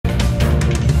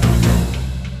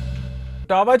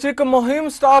Ottawa च एक मुहिम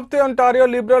स्टाफ ते ओंटारियो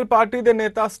लिबरल पार्टी के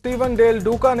नेता स्टीवन डेल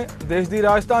डूका ने देश की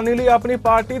राजधानी लिए अपनी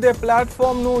पार्टी के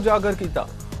प्लेटफॉर्म नूं उजागर किया।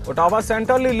 ओटावा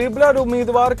सेंटर लिए लिबरल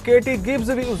उम्मीदवार केटी गिब्स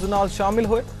भी उस नाल शामिल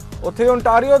हुए। उत्थे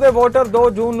ओंटारियो के वोटर 2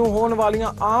 जून नूं होण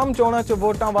वालियां आम चोणां च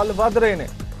वोटां वल वध रहे ने।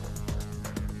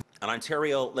 An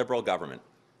Ontario Liberal government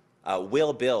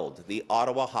will build the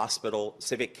Ottawa Hospital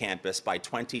Civic Campus by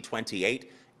 2028,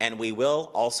 and we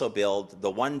will also build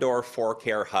the one-door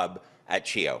 4-care hub at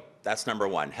CHEO. That's number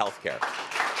one, healthcare.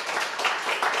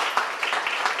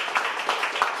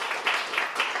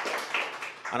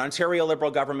 An Ontario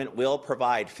Liberal government will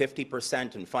provide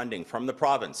 50% in funding from the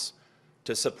province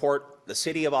to support the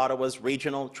City of Ottawa's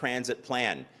regional transit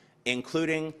plan,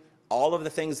 including all of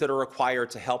the things that are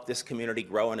required to help this community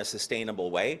grow in a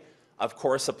sustainable way. Of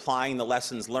course, applying the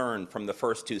lessons learned from the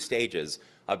first 2 stages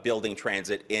of building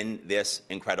transit in this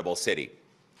incredible city.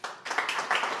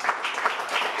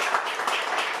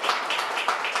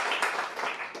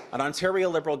 An Ontario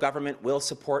Liberal government will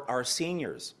support our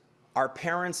seniors, our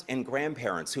parents and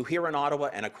grandparents who here in Ottawa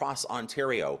and across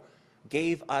Ontario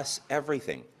gave us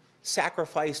everything,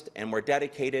 sacrificed and were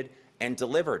dedicated and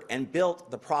delivered and built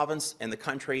the province and the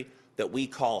country that we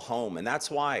call home. And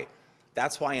that's why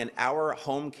in our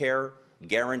home care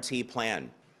guarantee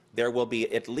plan, there will be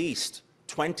at least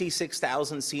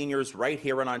 26,000 seniors right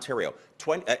here in Ontario,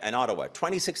 in Ottawa,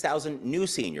 26,000 new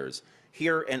seniors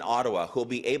here in Ottawa who will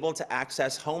be able to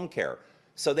access home care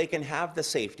so they can have the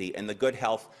safety and the good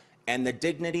health and the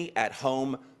dignity at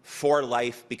home for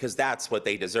life, because that's what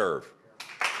they deserve.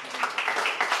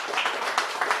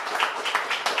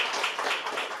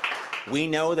 We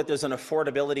know that there's an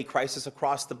affordability crisis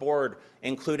across the board,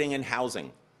 including in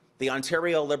housing. The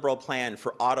Ontario Liberal plan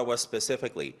for Ottawa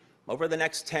specifically, over the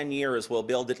next 10 years, will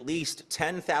build at least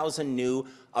 10,000 new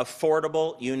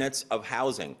affordable units of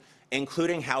housing,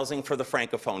 including housing for the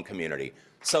Francophone community.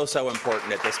 So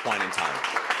important at this point in time.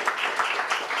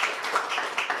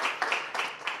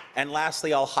 And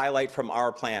lastly, I'll highlight from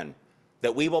our plan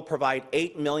that we will provide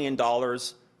 $8 million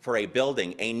for a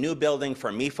new building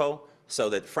for MIFO, so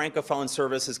that Francophone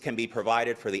services can be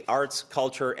provided for the arts,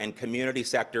 culture, and community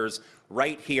sectors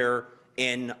right here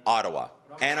in Ottawa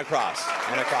and across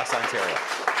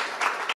Ontario.